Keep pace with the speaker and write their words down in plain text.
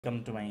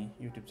Welcome to my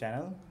YouTube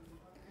channel.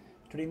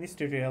 Today in this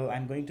tutorial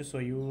I'm going to show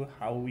you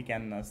how we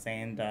can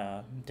send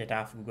data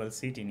of Google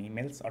Sheet in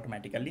emails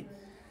automatically.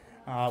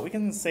 We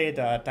can set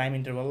a time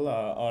interval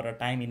or a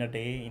time in a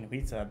day in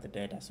which the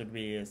data should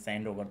be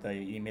sent over the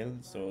email.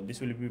 So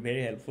this will be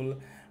very helpful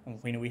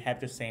when we have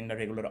to send the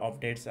regular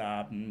updates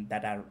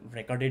that are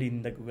recorded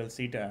in the Google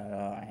Sheet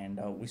and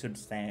we should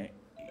send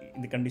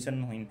in the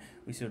condition when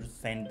we should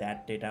send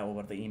that data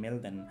over the email,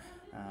 then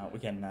we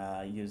can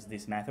use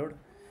this method.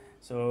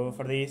 So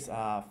for this,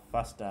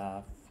 first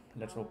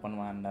let's open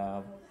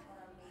one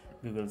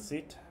Google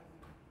Sheet.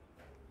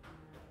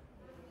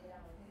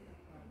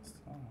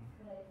 So,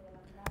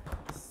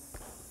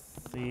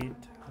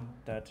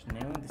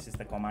 sheet.new. This is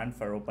the command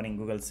for opening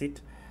Google Sheet,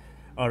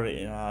 or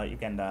you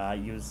can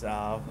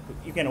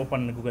you can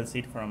open Google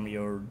Sheet from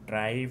your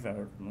Drive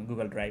or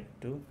Google Drive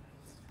too.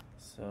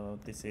 So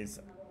this is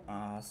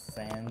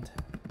send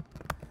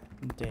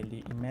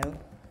daily email.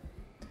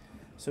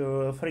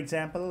 So for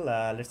example,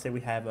 let's say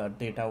we have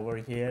data over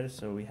here.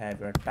 So we have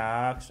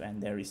tasks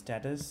and their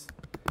status.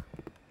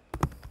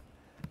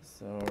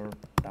 So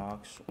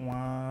task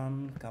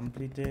 1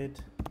 completed.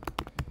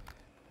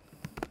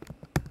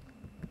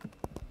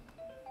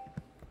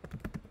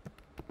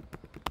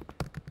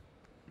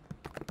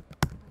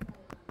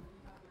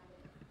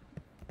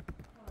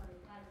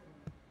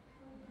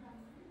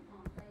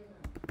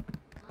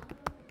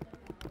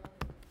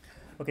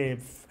 Okay,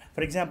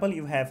 for example,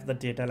 you have the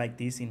data like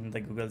this in the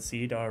Google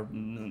Sheet, or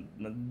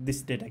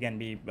this data can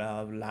be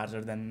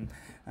larger than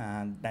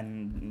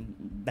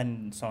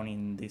shown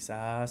in this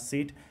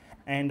sheet.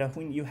 And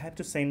when you have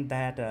to send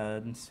that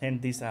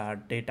send this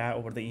data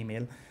over the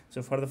email,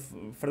 so for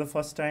the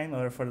first time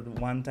or for the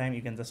one time,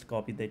 you can just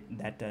copy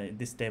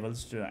these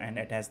tables and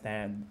attach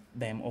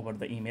them over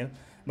the email.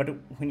 But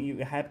when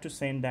you have to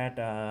send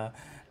that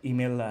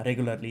email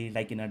regularly,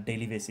 like in a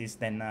daily basis,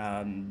 then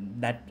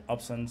that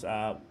options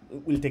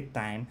will take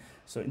time.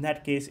 So in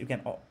that case, you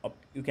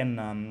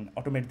can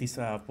automate this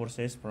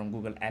process from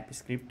Google App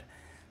Script.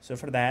 So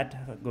for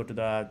that, go to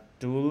the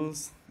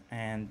tools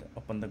and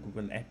open the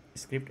Google App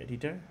Script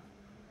editor.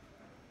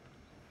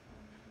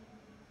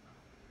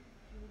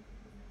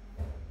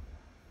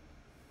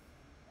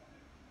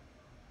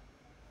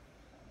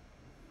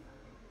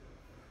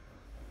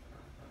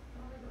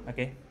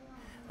 Okay,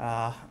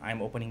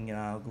 I'm opening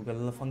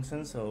Google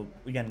function, so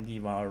we can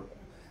give our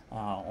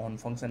own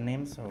function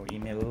name. So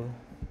email,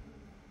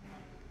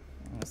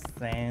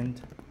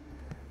 send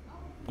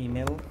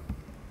email,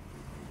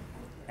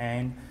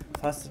 and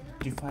first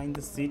define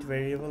the sheet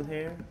variable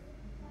here.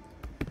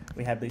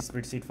 We have the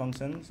spreadsheet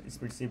functions,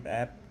 spreadsheet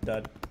app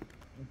dot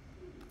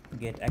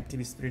get active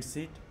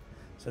spreadsheet,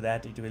 so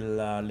that it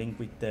will link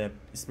with the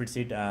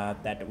spreadsheet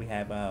that we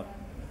have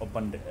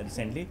opened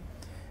recently,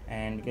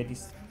 and get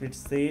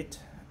spreadsheet,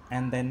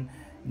 and then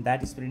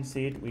that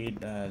spreadsheet we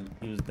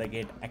use the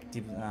get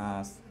active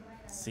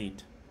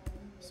sheet.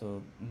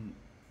 So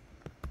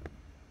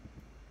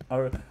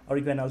or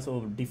you can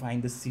also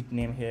define the sheet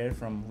name here,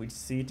 from which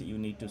sheet you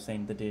need to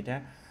send the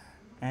data.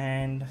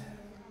 And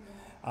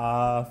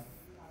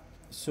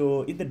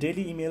so in the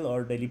daily email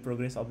or daily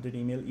progress update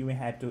email, you may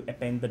have to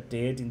append the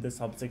date in the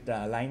subject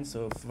line.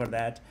 So for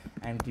that,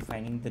 I'm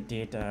defining the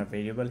data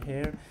variable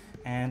here,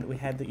 and we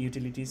have the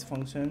utilities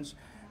functions,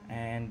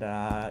 and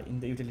in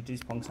the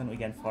utilities function we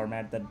can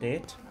format the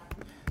date.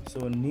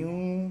 So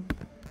new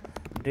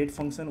date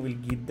function will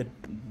give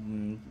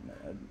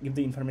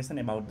the information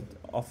about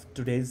of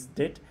today's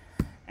date,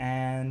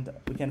 and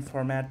we can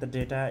format the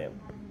data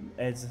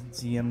as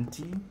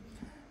GMT,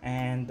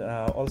 and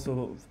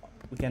also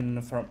we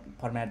can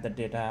format the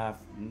data,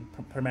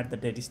 format the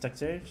data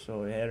structure.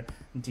 So here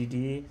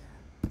dd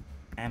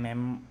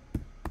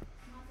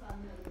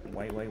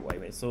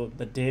YYYY, so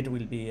the date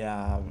will be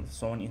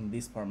shown in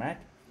this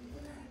format.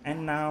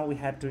 And now we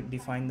have to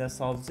define the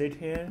subject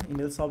here,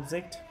 email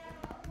subject.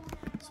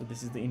 So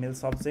this is the email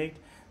subject.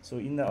 So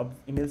in the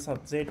email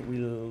subject,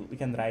 we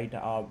can write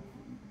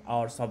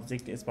our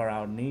subject as per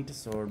our need.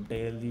 So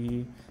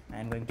daily,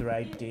 I'm going to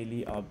write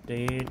daily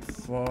update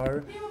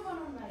for,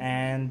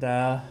 and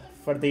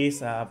for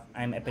this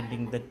I'm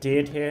appending the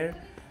date here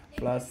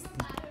plus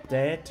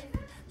date,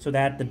 so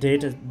that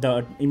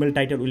the email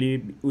title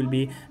will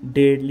be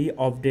daily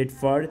update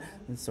for,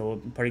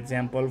 so for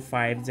example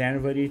 5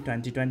 January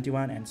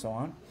 2021 and so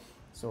on.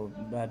 So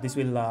this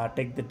will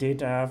take the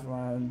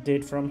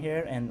date from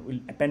here, and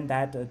will append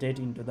that date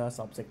into the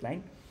subject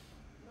line,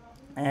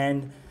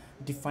 and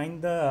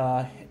define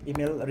the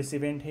email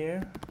recipient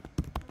here.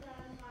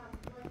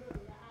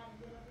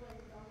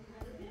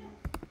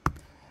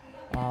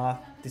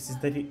 This is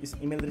the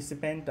email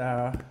recipient,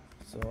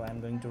 so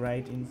I'm going to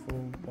write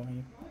info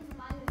point.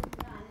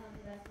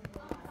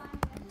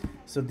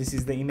 So this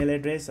is the email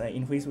address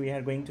in which we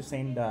are going to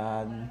send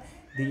the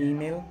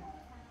email,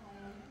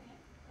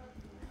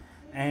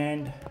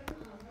 and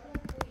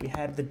we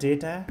have the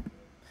data.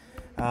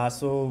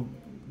 So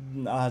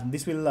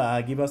this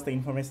will give us the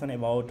information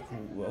about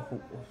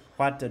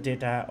what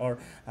data, or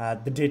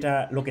the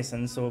data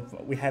location. So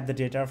we have the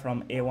data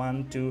from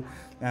A1 to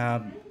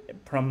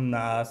from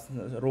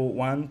row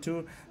 1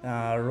 to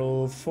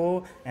row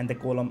 4 and the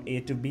column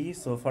A to B.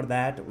 So for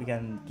that we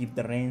can give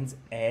the range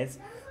as,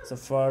 so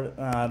for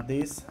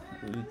this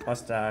we'll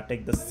first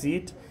take the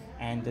seed,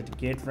 and the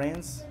get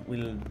range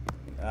will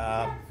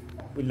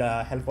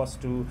help us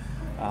to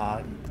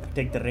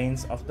take the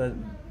range of the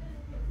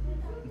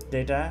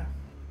data,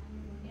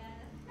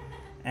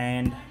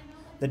 and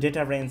the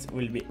data range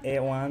will be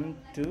A1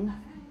 to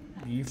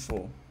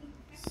B4.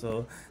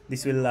 So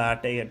this will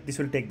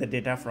take the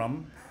data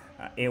from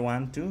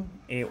A1 to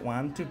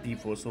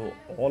B4. So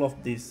all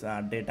of this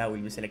data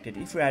will be selected.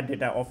 If you add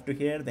data off to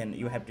here, then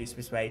you have to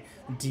specify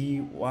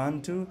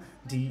D1 to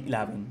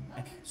D11,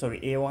 sorry,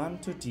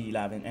 A1 to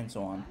D11, and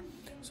so on.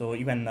 So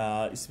you can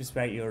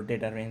specify your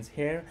data range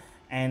here,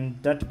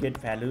 and .get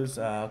values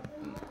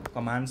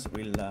commands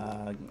will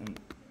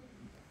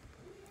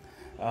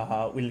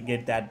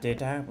get that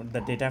data, will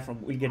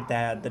get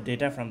the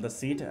data from the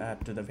seed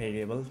to the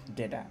variable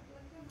data.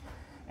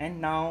 And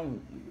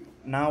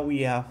now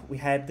we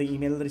have the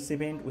email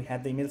recipient, we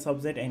have the email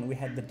subject, and we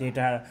have the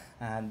data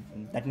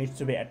that needs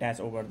to be attached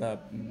over the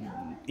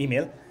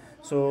email.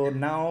 So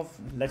now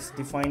let's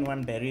define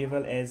one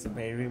variable as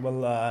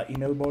variable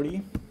email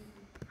body.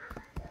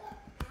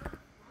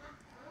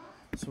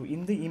 So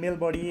in the email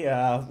body,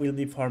 we'll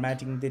be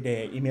formatting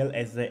the email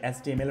as the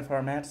HTML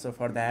format. So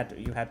for that,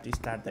 you have to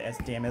start the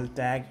HTML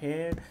tag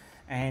here,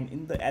 and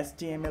in the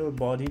HTML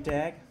body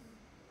tag,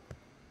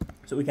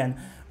 so we can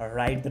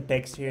write the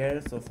text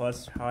here. So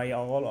first, hi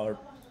all, or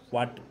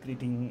what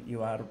greeting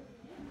you are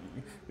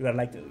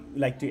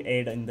like to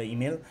add in the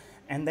email,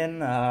 and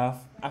then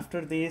after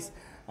this,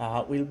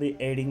 we'll be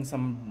adding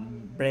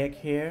some break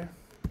here,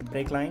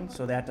 break line,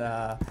 so that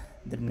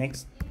the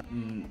next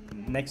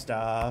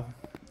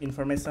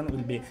information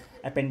will be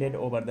appended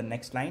over the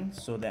next line.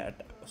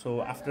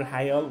 So after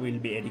hi all, we'll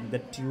be adding the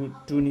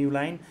two new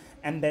line,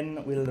 and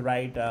then we'll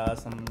write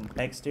some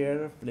text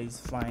here. Please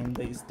find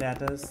the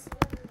status.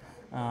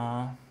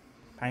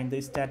 Find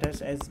the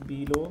status as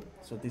below.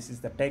 So this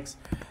is the text,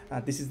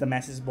 this is the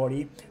message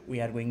body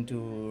we are going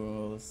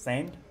to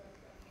send,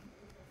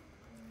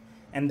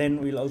 and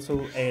then we'll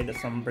also add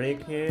some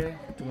break here,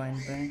 2-line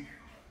break.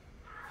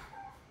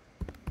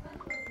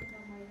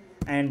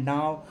 And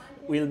now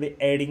we'll be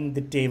adding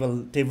the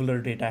tabular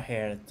data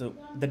here. So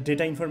the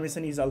data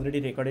information is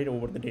already recorded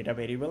over the data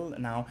variable.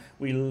 Now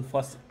we'll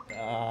first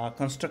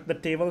construct the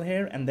table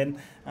here, and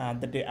then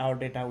our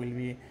data will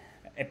be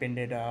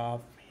appended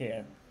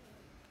here.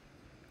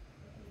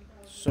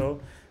 So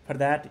for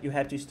that, you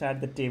have to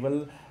start the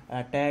table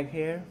tag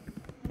here,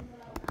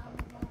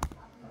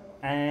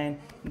 and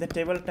in the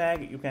table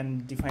tag you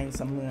can define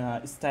some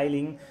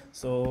styling.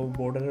 So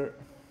border,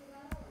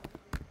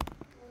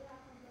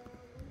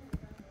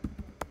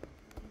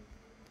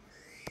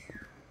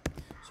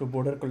 so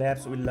border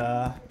collapse will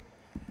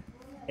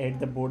add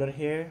the border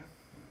here,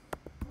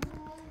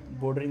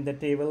 border in the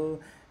table,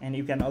 and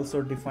you can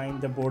also define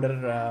the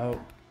border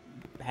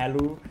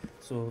value.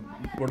 So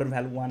border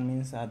value 1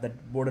 means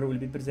that border will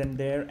be present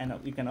there, and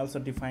you can also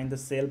define the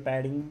cell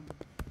padding.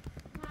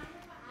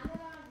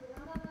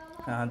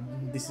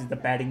 This is the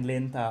padding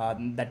length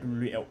that will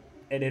be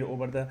added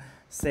over the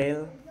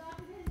cell,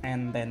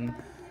 and then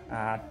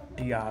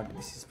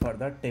this is for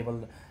the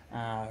table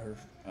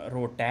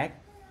row tag.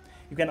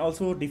 You can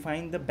also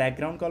define the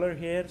background color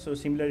here. So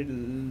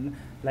similarly,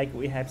 like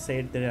we have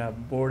said, the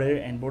border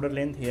and border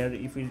length here,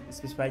 if we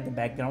specify the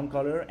background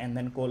color, and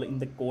then in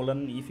the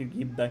colon, if you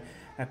give the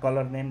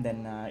color name,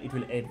 then it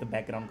will add the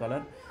background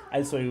color.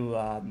 I'll show you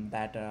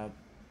that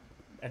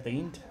at the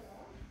end.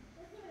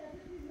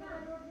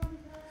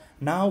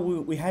 Now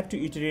we have to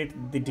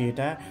iterate the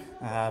data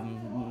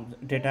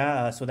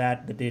so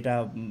that the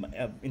data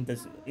in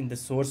the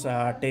source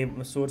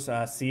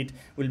sheet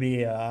will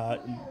be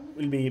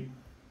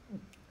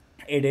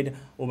added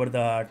over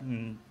the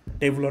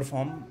tabular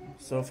form.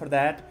 So for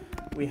that,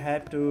 we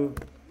have to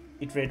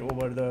iterate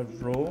over the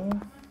row.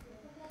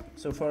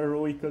 So for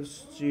row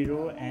equals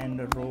 0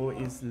 and row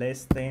is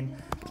less than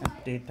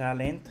data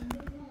length,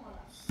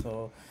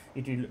 so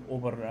it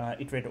will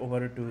iterate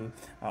over to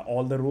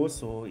all the rows.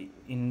 So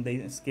in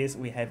this case,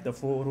 we have the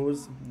 4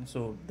 rows,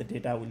 so the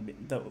data will be,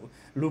 the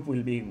loop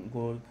will be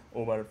go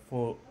over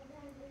 4,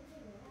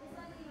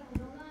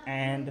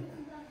 and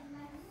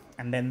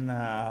then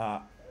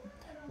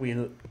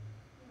we'll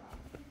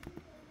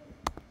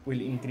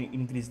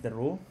increase the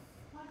row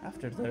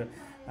after the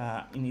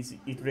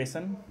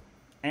iteration.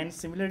 And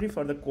similarly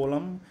for the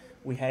column,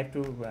 we have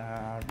to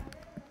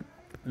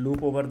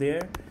loop over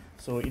there.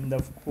 So in the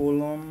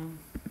column,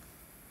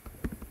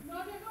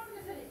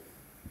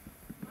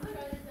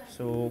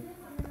 so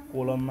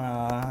column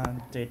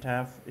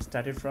data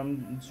started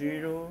from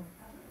 0.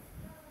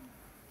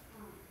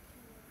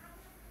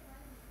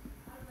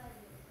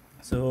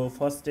 So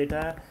first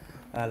data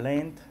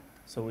length,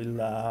 so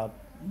we'll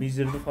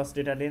measure the first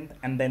data length,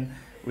 and then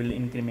we'll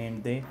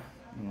increment the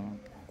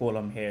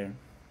column here.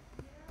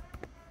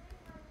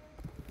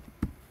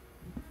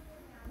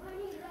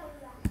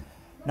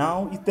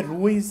 Now if the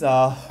row is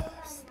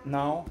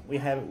now we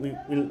are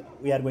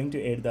going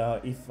to add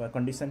the if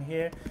condition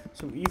here.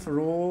 So if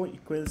row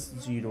equals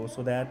 0,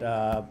 so that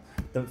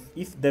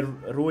if the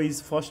row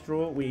is first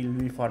row, we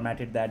will be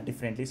formatted that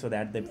differently, so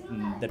that the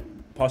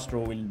first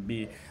row will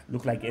be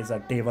look like as a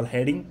table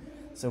heading.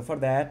 So for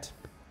that,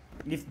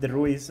 if the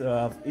row is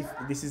if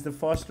this is the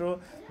first row,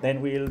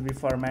 then we'll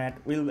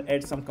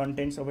add some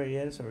contents over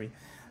here. Sorry,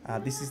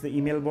 this is the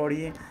email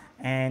body,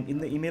 and in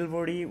the email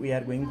body we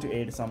are going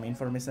to add some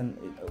information.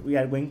 We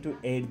are going to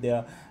add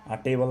the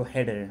table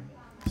header.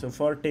 So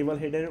for table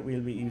header,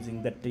 we'll be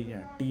using the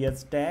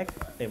ts tag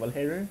table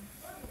header,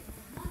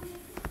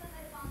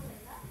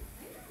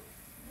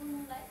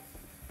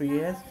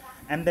 ts,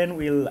 and then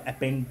we'll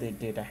append the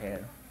data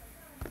here.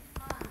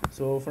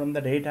 So from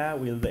the data,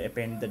 we'll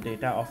append the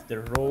data of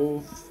the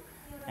row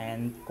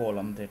and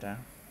column data,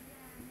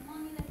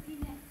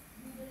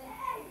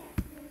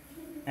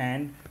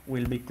 and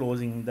we'll be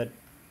closing the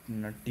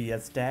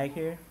ts tag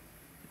here.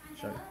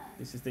 Sorry,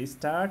 this is the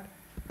start,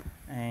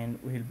 and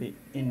we'll be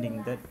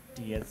ending the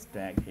ts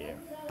tag here.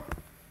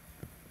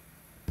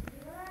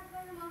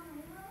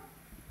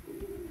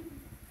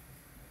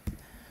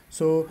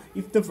 So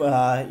if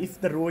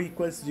the row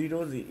equals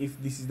 0, if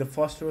this is the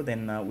first row,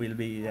 then we'll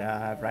be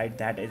write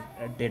that as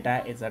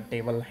data as a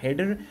table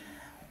header.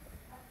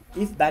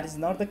 If that is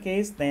not the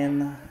case,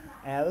 then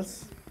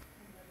else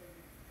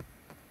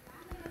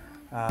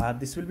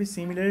this will be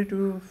similar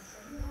to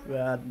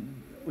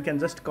we can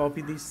just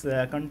copy this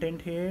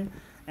content here,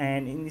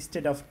 and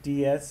instead of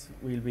ts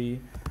we'll be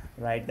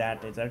write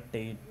that as a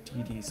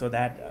td, so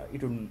that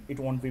it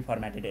won't be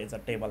formatted as a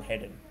table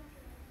header.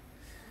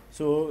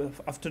 So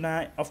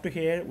after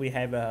here we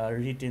have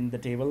written the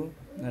table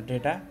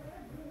data,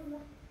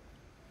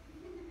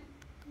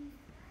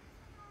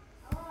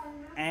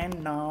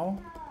 and now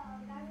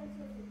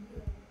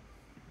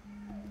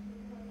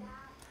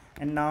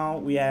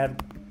we have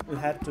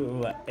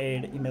to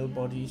add email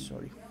body.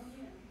 Sorry,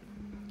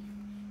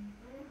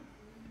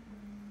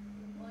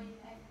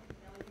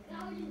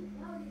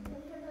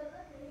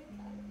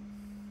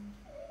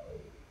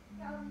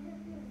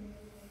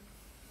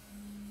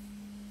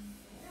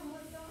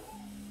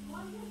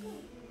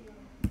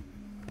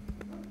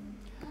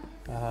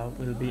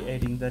 we'll be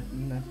adding that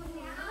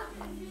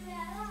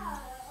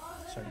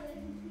sorry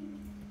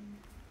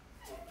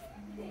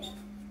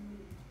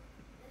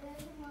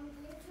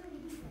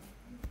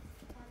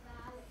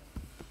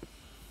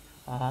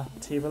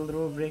table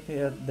row break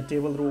here. The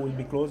table row will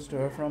be closed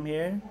from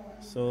here.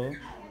 So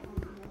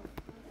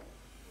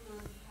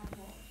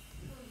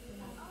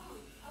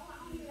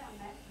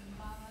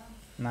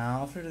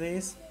now after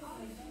this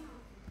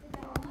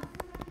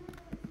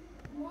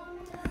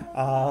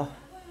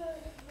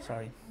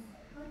sorry,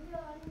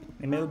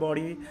 email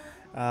body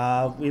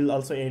we'll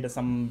also add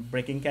some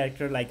breaking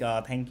character like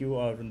thank you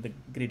or the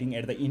greeting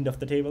at the end of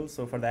the table.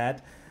 So for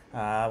that,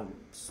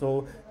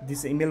 so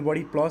this email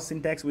body plus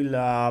syntax will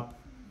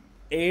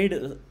add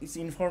its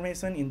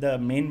information in the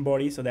main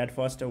body, so that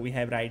first we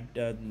have write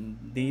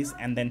this,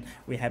 and then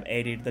we have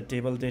added the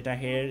table data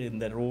here in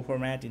the row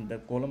format, in the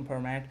column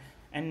format,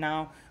 and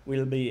now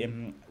we'll be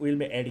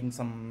adding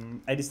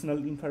some additional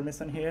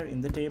information here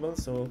in the table.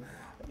 So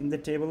in the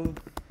table,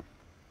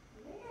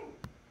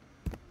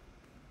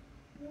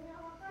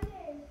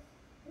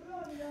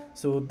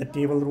 so the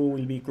table row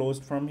will be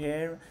closed from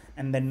here,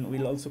 and then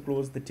we'll also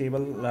close the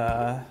table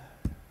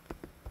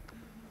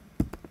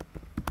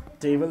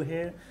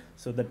here.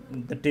 So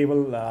the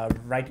table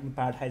writing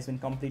part has been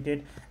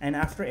completed, and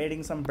after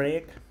adding some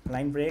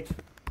line break,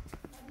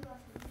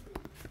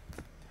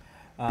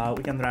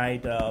 we can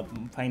write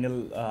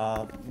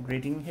final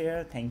greeting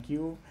here, thank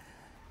you,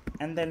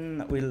 and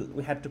then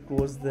we have to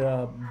close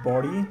the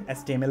body,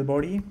 HTML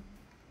body,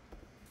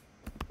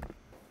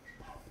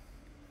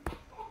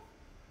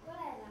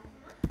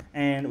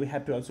 and we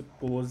have to also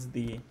close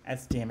the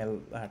HTML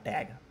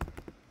tag.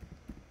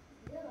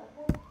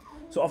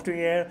 So after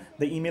here,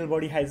 the email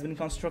body has been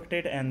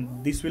constructed,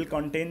 and this will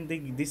contain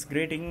this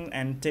greeting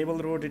and table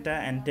row data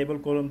and table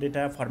column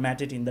data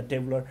formatted in the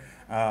tabular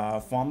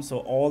form.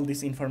 So all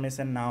this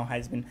information now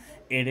has been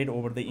added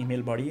over the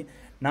email body.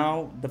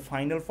 Now the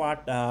final part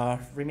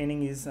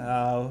remaining is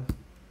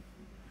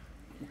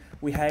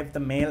we have the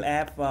mail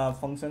app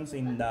functions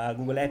in the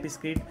Google App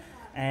Script,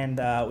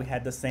 and we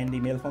had the send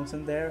email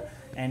function there,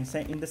 and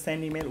in the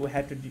send email we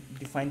have to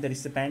define the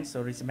recipient.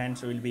 So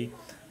recipients will be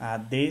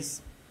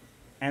this,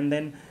 and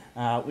then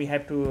we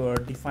have to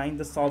define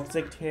the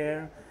subject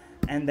here,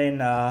 and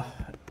then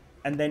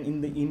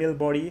in the email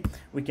body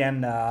we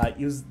can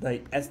use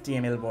the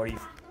HTML body.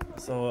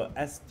 So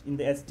as in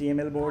the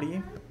HTML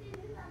body,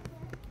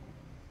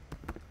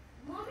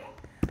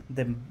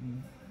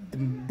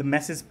 the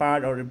message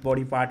part or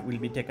body part will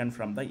be taken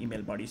from the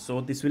email body.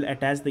 So this will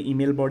attach the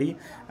email body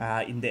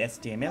in the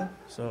HTML.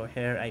 So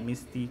here I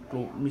missed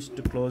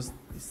to close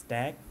this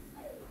tag.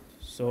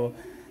 So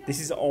this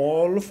is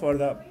all for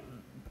the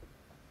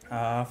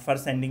for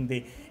sending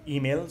the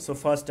email. So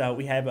first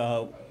we have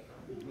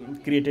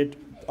created,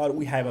 or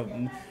we have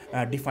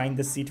defined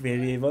the seat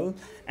variable,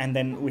 and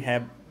then we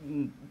have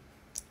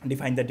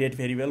define the date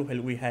variable.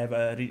 Well, we have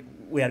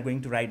we are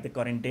going to write the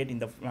current date in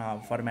the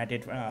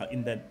formatted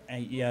in the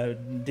year,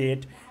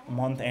 date,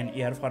 month and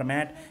year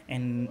format.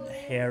 And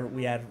here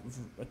we are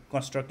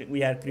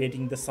we are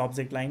creating the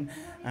subject line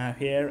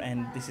here,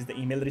 and this is the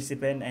email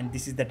recipient, and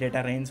this is the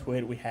data range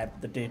where we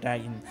have the data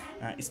in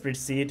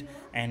spreadsheet.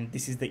 And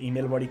this is the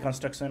email body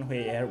construction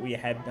where we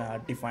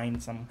have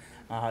defined some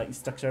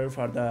structure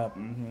for the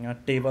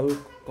table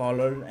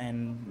color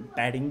and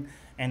padding.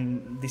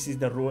 And this is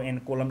the row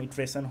and column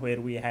iteration where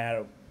we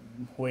have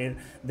where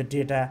the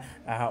data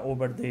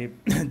over the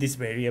this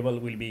variable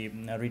will be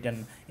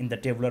written in the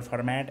tabular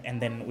format.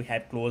 And then we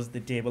have closed the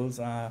tables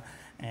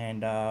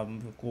and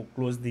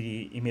close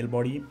the email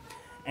body.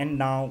 And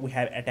now we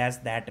have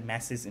attached that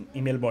message in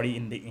email body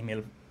in the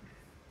email.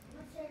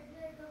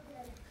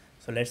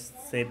 So let's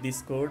save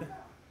this code.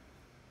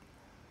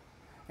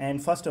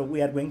 And first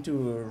we are going to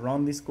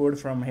run this code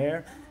from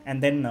here,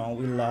 and then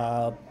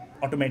we'll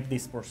automate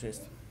this process.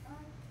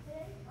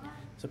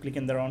 So click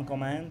on the run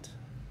command.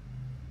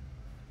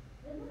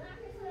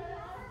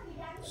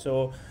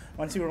 So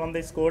once you run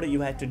this code,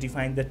 you have to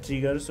define the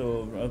trigger.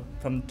 So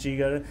from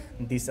trigger,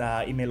 this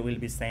email will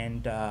be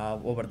sent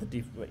over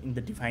the in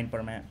the defined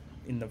format,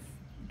 in the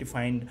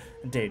defined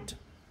date.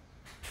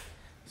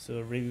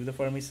 So review the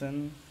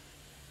permission.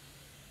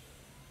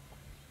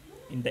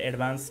 In the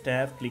advanced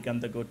tab, click on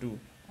the go to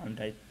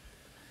Untitled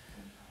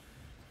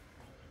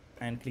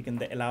and click on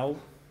the allow.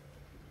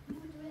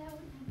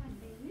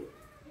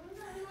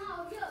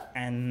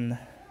 And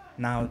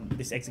now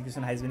this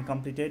execution has been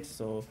completed,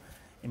 so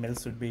email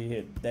should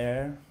be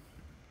there.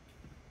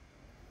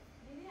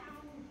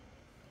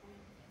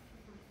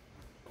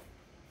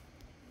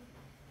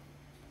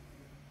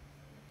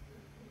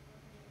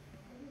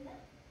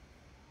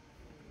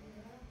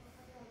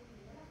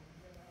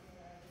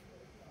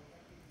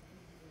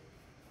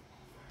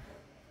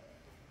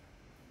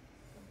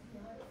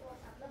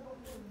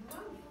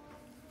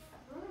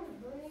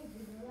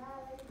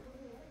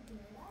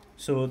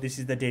 So this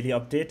is the daily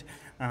update,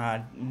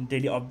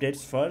 daily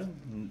updates for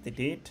the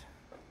date.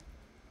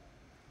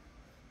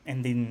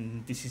 And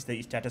then this is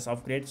the status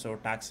upgrade, so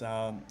tags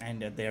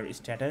and their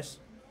status.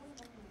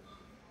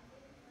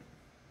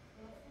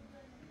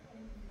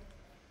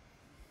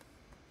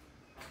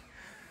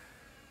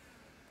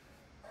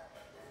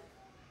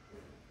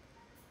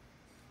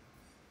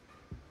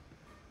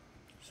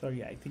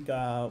 Sorry, I think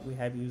we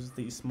have used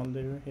the small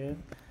letter here.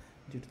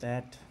 Due to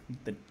that,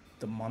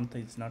 the month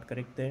is not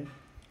correct there.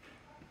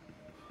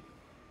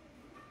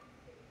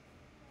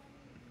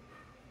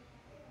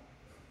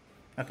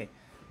 Okay,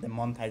 the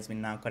month has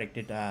been now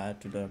corrected to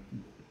the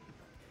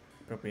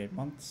appropriate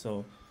month.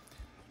 So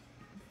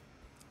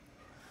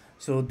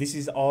this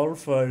is all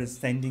for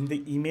sending the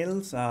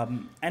emails.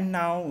 And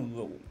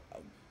now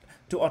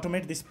to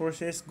automate this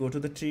process, go to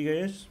the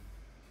triggers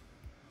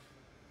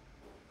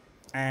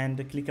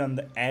and click on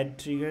the add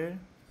trigger.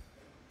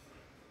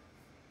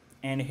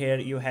 And here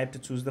you have to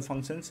choose the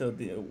function. So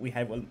we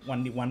have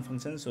only one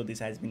function, so this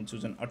has been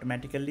chosen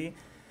automatically.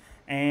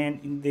 And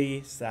in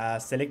the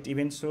select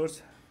event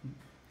source,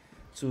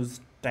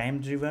 choose time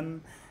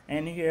driven.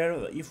 And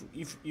here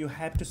if you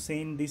have to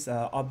send these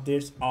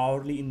updates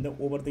hourly in the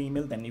over the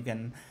email, then you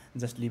can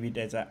just leave it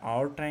as an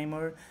hour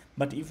timer.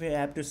 But if you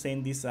have to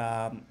send this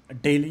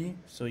daily,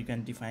 so you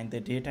can define the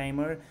day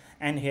timer.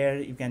 And here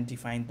you can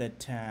define the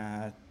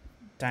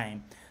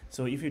time.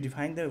 So if you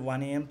define the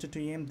 1 a.m. to 2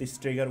 a.m., this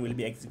trigger will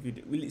be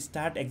will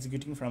start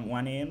executing from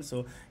 1 a.m.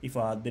 So if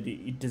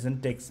it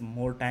doesn't take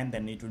more time,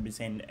 then it will be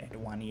sent at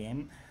 1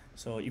 a.m.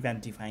 So you can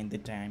define the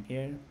time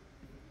here.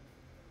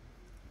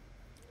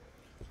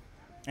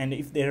 And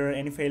if there are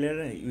any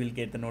failure, you will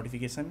get the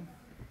notification.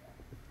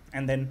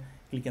 And then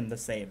click on the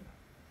save.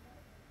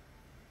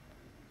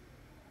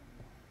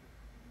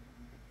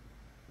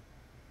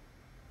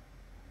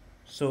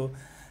 So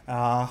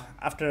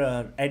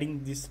after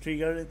adding this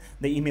trigger,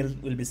 the email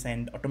will be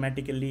sent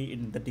automatically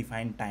in the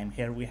defined time.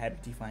 Here we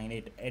have defined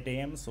it 8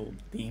 a.m. so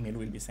the email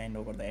will be sent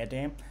over the 8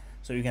 a.m.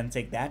 so you can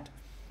check that,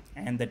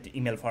 and that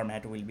email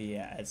format will be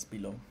as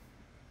below.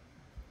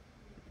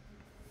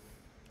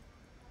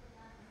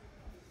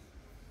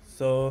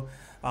 So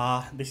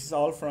this is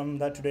all from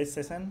the today's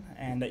session,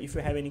 and if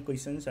you have any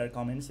questions or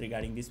comments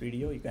regarding this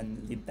video, you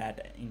can leave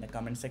that in the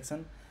comment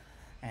section.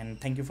 And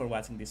thank you for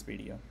watching this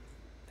video.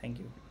 Thank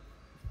you.